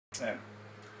And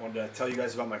I wanted to tell you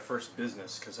guys about my first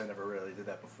business because I never really did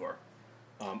that before.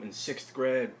 In 6th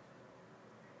grade,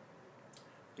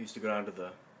 I used to go down to the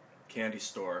candy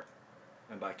store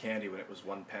and buy candy when it was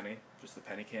 1 penny, just the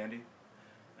penny candy.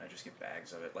 And I'd just get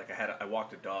bags of it. Like I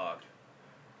walked a dog,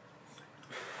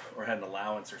 or had an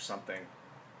allowance or something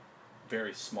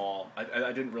very small.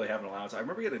 I didn't really have an allowance. I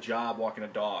remember getting a job walking a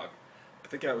dog. I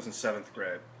think I was in 7th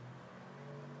grade.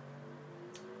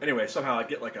 Anyway, somehow I'd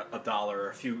get like a dollar or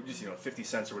a few, just 50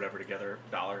 cents or whatever together,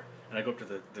 $1, and I'd go up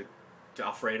to to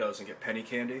Alfredo's and get penny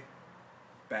candy,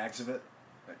 bags of it.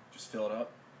 I'd just fill it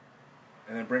up,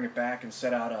 and then bring it back and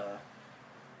set out a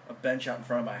bench out in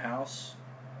front of my house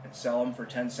and sell them for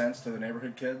 10 cents to the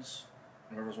neighborhood kids,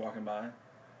 whoever was walking by.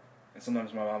 And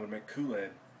sometimes my mom would make Kool-Aid,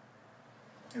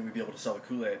 and we'd be able to sell the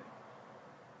Kool-Aid.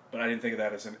 But I didn't think of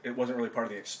that it wasn't really part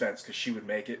of the expense because she would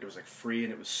make it. It was like free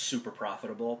and it was super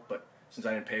profitable. But since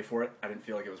I didn't pay for it, I didn't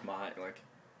feel like it was my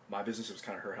business. It was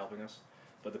kind of her helping us.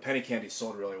 But the penny candy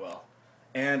sold really well.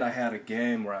 And I had a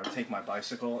game where I would take my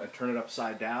bicycle and turn it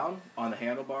upside down on the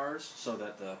handlebars so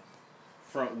that the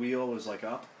front wheel was like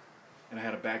up. And I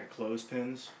had a bag of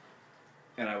clothespins.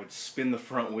 And I would spin the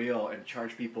front wheel and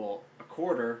charge people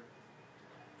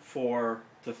 $0.25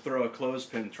 to throw a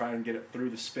clothespin, try and get it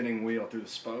through the spinning wheel, through the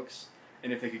spokes.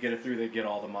 And if they could get it through, they'd get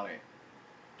all the money.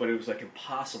 But it was like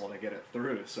impossible to get it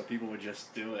through, so people would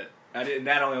just do it. And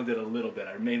that only did a little bit.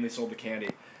 I mainly sold the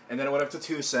candy. And then it went up to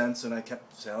 2 cents, and I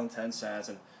kept selling 10 cents.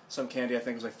 And some candy I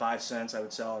think was like 5 cents I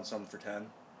would sell, and some for 10.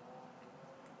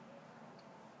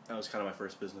 That was kind of my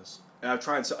first business. And I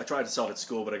tried to sell it at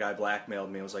school, but a guy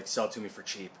blackmailed me. It was like, sell it to me for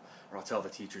cheap, or I'll tell the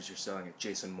teachers you're selling it.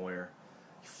 Jason Moyer,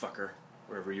 you fucker,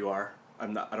 wherever you are. I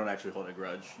don't actually hold a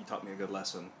grudge. You taught me a good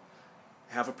lesson.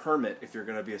 Have a permit if you're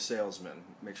going to be a salesman.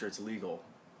 Make sure it's legal.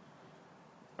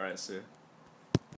 All right, see you.